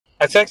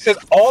I texted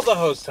all the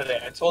hosts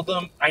today. I told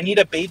them I need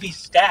a baby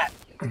stat.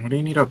 What do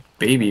you need a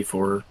baby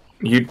for?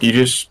 You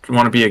just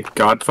want to be a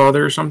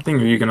godfather or something?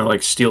 Or are you gonna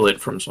like steal it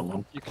from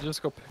someone? You can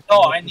just go.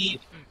 No, I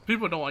need.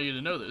 People don't want you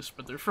to know this,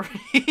 but they're free.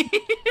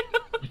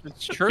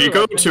 It's true. You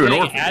go I've been to an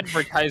getting orphanage.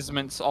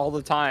 advertisements all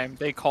the time.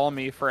 They call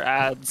me for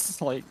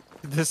ads. Like,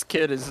 this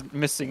kid is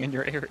missing in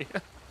your area.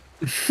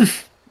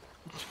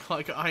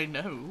 Like, I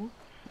know.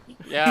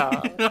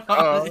 Yeah.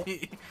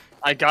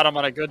 I got him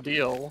on a good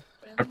deal.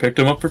 I picked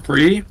him up for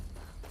free,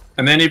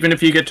 and then even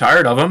if you get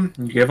tired of him,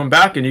 you give him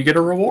back and you get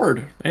a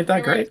reward. Ain't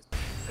that great?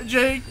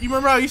 Jake, you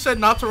remember how you said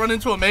not to run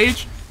into a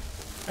mage?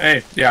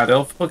 Hey, yeah,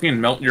 they'll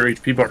fucking melt your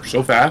HP bar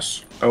so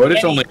fast. Oh, it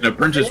is only an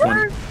apprentice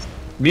one.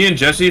 Me and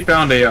Jesse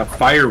found a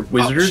fire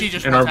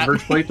wizard in our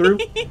first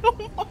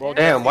playthrough. Well,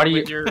 damn, why do you...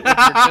 With your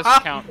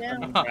discount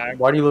coming back.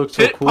 Why do you look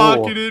so cool?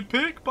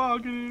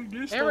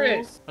 Pickpocketed. There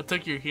it is. I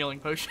took your healing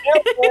potion.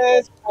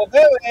 I'll do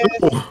it.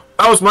 Oh,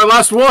 that was my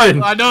last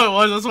one! I know it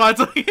was, that's why I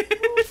took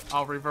it.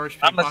 I'll reverse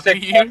I'm a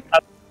pickpocket sick. you.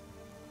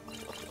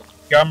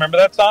 Y'all remember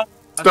that song?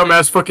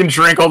 Dumbass fucking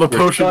drank all the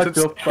potions.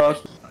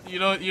 You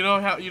know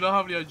how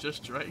many I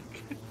just drank?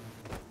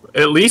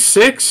 At least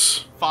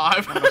 6?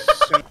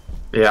 5.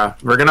 Yeah,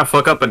 we're gonna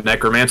fuck up a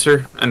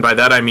necromancer, and by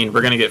that I mean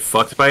we're gonna get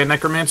fucked by a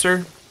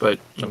necromancer, but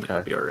it'll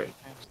be alright.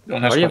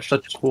 Why do you have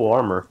such cool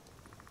armor?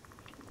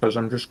 Because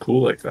I'm just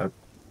cool like that.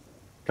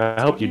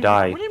 I hope you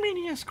die. What do you mean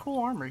he has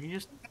cool armor? He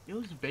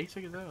looks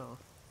basic as hell.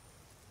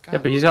 Yeah,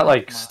 but he's got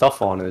like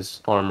stuff on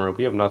his armor.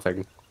 We have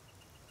nothing.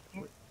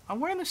 I'm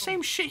wearing the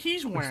same shit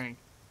he's wearing.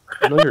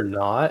 No, you're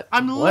not.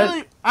 I'm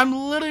What?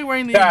 literally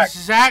wearing the Jack,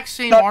 exact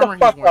same Shut armor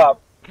the he's fuck wearing.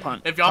 up.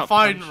 If y'all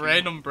find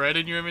random bread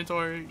in your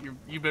inventory,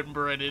 you've been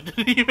breaded.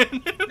 I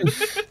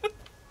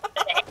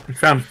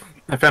found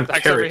Zach's over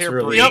carrots here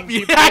really. Yep,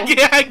 breeding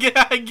yeah,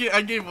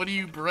 I gave one of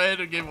you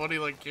bread, I gave one of you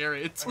like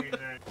carrots.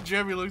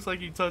 Jeremy looks like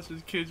he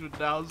touches kids with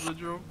Down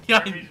syndrome.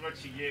 Yeah. Jeremy's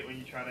what you get when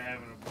you try to have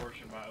an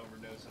abortion by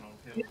overdosing on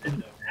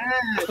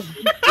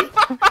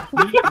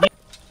pills.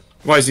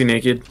 Why is he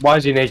naked? Why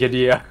is he naked?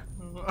 Yeah.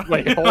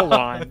 Wait, hold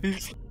on.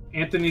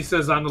 Anthony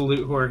says I'm the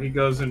loot whore. He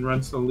goes and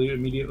runs to the loot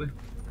immediately.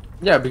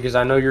 Yeah, because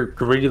I know your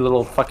greedy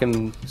little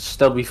fucking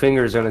stubby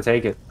fingers gonna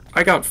take it.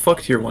 I got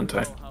fucked here one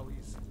time.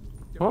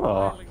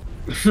 Oh.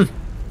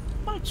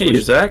 Hey,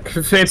 Zach.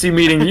 Fancy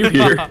meeting you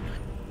here.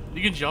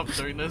 You can jump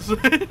during this.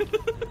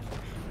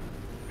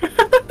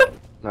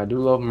 I do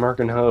love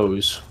Merkin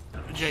hose.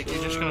 Jake,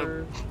 you're just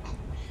gonna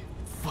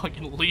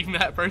fucking leave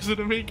that person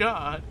to me?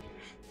 God.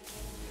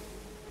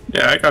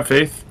 Yeah, I got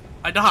faith.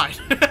 I died.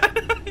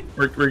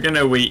 We're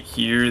gonna wait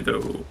here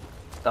though.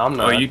 I'm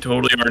Oh, not. you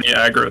totally already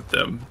aggroed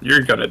them.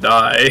 You're gonna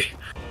die.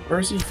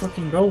 Where's he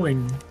fucking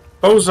going?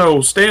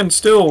 Bozo, stand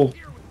still!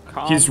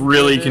 He's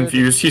really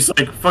confused. He's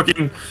like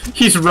fucking...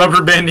 He's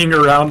rubber banding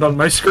around on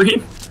my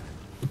screen.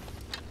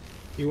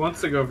 He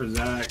wants to go for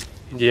Zach.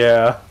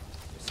 Yeah.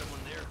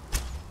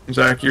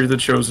 Zach, you're the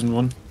chosen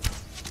one.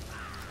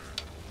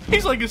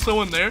 He's like, is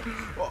someone there?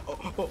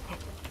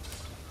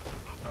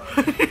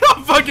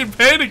 I'm fucking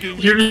panicking.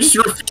 He just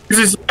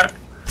refuses...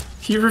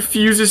 He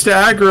refuses to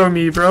aggro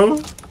me, bro.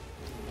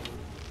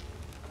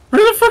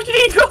 Where the fuck did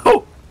he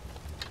go?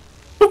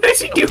 What is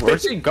he doing?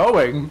 Where's he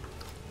going?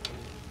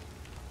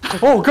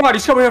 Oh god,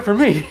 he's coming after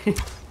me!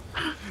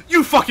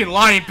 You fucking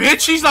lying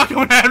bitch! He's not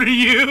coming after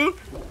you!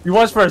 He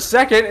was for a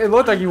second, it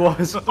looked like he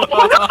was. He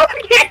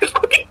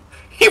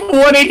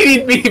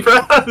 180'd me, bro!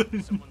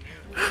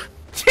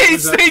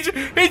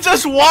 He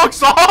just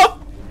walks off!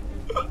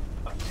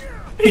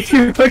 He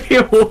fucking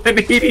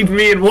 180'd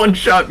me and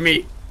one-shot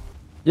me.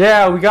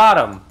 Yeah, we got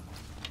him!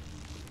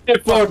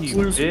 Fuck Fuck you, you,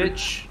 loser.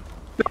 bitch!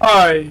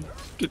 Die!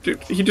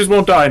 He just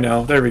won't die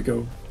now. There we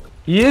go.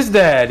 He is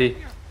dead!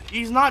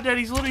 He's not dead,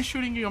 he's literally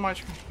shooting you on my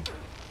screen.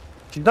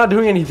 He's not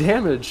doing any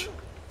damage.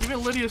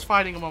 Even Lydia's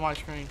fighting him on my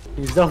screen.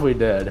 He's definitely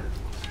dead.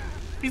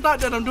 He's not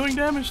dead, I'm doing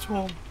damage to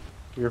him.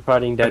 You're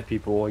fighting dead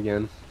people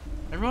again.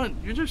 Everyone,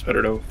 you're just... I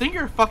don't know. think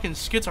you're fucking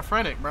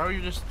schizophrenic, bro.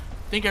 You just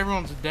think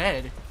everyone's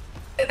dead.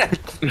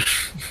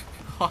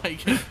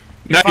 Like...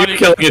 Now you're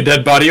killing a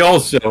dead body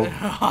also.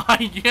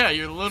 Yeah,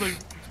 you're literally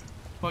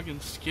fucking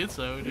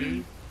schizo,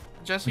 dude.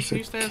 Jesse, can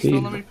you stand still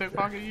and let me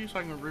pickpocket you so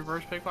I can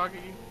reverse pickpocket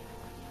you?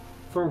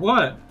 For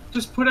what?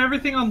 Just put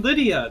everything on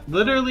Lydia.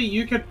 Literally,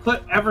 you could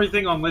put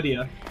everything on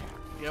Lydia.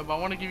 Yeah, but I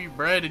want to give you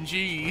bread and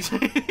cheese.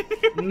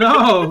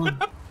 No!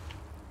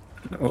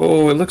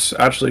 Oh, it looks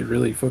actually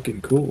really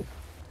fucking cool.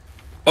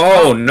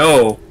 Oh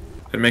no!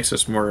 It makes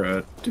us more,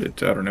 I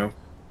don't know,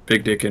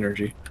 big dick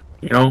energy.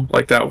 You know,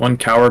 like that one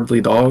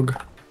cowardly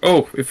dog.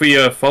 Oh, if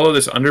we follow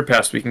this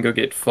underpass, we can go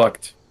get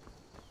fucked.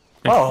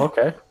 Oh,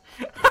 okay.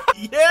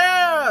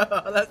 Yeah!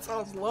 That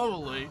sounds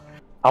lovely.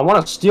 I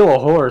want to steal a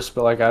horse,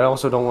 but like I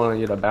also don't want to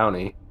get a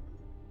bounty.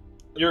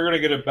 You're gonna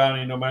get a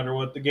bounty no matter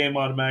what. The game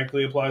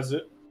automatically applies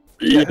it.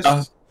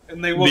 Yeah.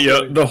 And they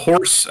will. The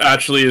horse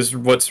actually is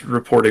what's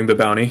reporting the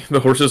bounty.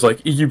 The horse is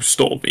like, you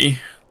stole me.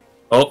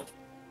 Oh,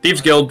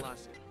 Thieves Guild.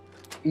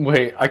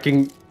 Wait, I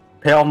can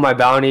pay off my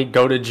bounty,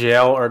 go to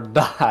jail, or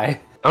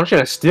die. I'm just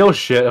gonna steal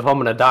shit if I'm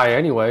gonna die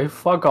anyway.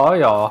 Fuck all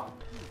y'all.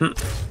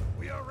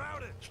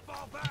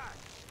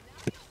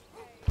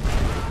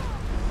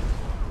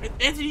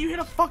 Anthony, you hit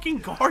a fucking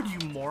guard, you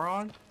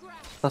moron.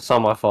 That's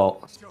not my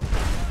fault.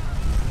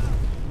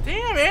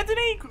 Damn,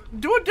 Anthony,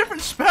 do a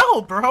different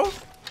spell, bro.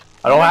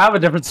 I don't have a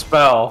different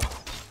spell.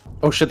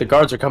 Oh shit, the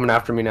guards are coming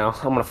after me now.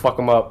 I'm gonna fuck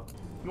them up.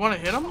 You want to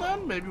hit them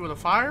then? Maybe with a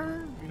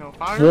fire? You know,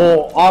 fire?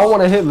 Well, I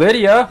want to hit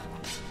Lydia.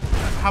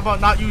 How about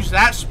not use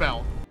that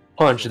spell?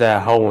 Punch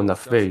that hoe in the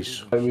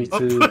face. Me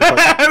too.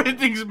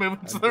 Everything's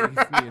moving to the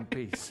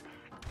right.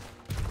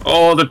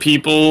 Oh, the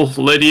people.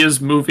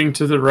 Lydia's moving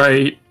to the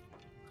right.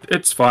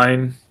 It's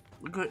fine.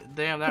 Good.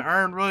 Damn, that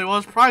urn really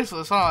was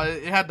priceless, huh?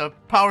 It had the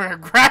power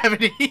of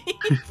gravity.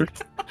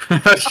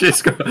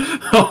 She's go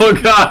oh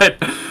god.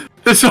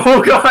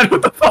 Oh god,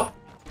 what the fuck?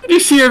 Did you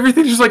see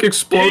everything just like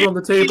explode on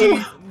the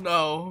table?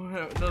 No.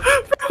 What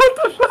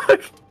the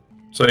fuck?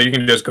 So you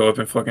can just go up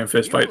and fucking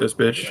fist fight this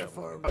bitch.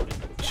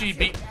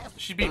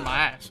 She beat my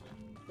ass.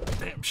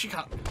 Damn, she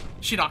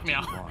knocked me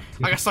out.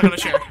 I got stuck in a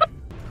chair.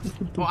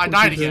 Well, I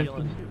died again.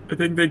 I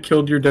think they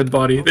killed your dead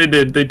body. They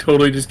did. They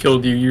totally just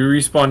killed you. You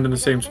respawned in the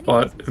same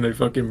spot and they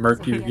fucking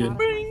murked you again.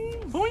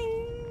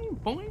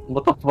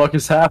 What the fuck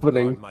is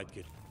happening?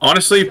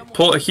 Honestly,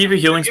 keep a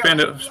healing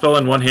spell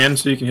in one hand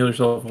so you can heal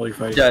yourself while you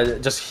fight. Yeah,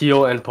 just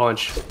heal and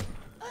punch.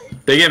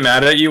 They get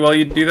mad at you while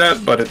you do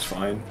that, but it's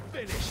fine.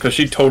 Because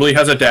she totally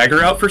has a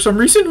dagger out for some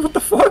reason? What the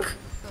fuck?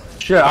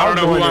 Shit, I don't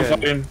know who I'm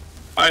fighting.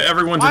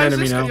 Everyone's an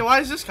enemy now.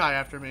 Why is this guy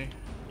after me?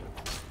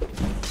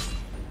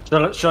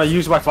 Should I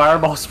use my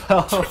fireball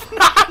spell?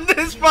 Not in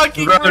this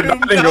fucking Rather room,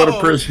 not than go to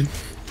prison.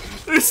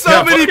 There's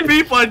so many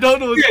people, I don't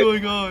know what's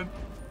going on.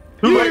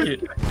 Who like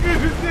it?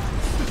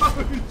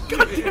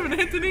 God damn it,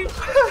 Anthony!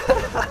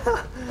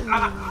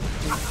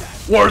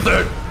 Worth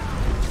it!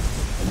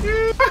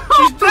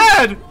 She's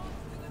dead!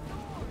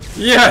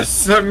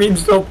 Yes, that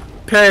means they'll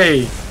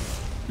pay.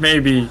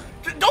 Maybe.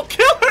 Don't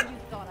kill her!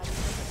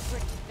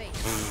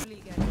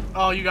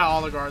 Oh, you got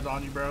all the guards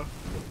on you, bro.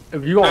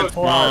 If you want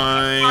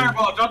Fine.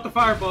 Fireball, drop the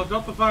fireball,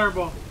 drop the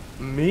fireball.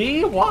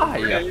 me? Why?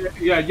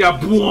 Yeah,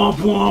 boom,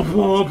 boom,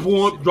 boom,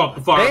 boom, drop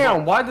the fireball.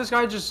 Damn, why'd this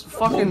guy just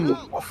fucking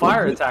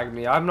fire attack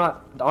me? I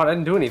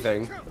didn't do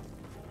anything.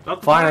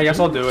 Fine, I guess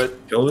I'll do it.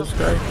 Kill this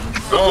guy.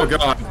 Oh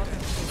god.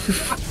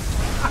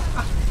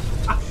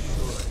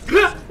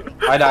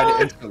 I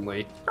died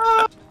instantly.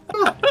 I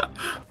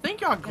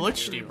think y'all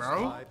glitched it,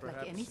 bro.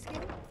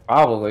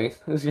 Probably.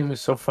 This game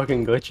is so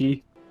fucking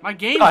glitchy. My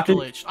game's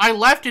glitched. I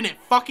left and it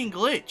fucking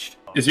glitched.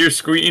 Is your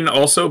screen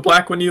also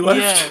black when you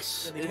left?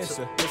 Yes.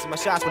 Missing my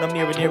shots when I'm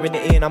nearing the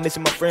end. I'm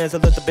missing my friends. I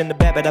looked up in the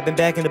back, but I've been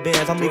back in the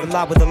bins. I'm leaving a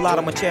lot with a lot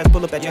on my chest.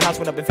 Pull up at your house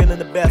when I've been feeling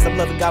the best. I'm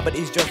loving God, but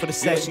he's just for the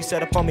sex. She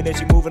set up on me, then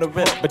she moving a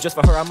rip. But just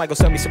for her, I might go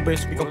sell me some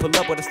bricks. We gon' pull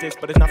up with the sticks,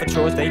 but it's not for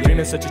chores.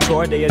 Daydreaming such a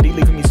chore. They are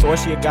leaving me sore.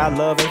 She a God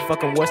love, ain't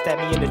fucking war. Stab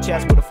me in the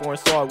chest with a foreign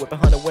sword. Whip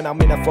 100 when I'm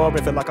in that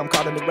forest. Feel like I'm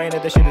caught in the rain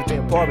and that shit is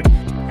being pouring.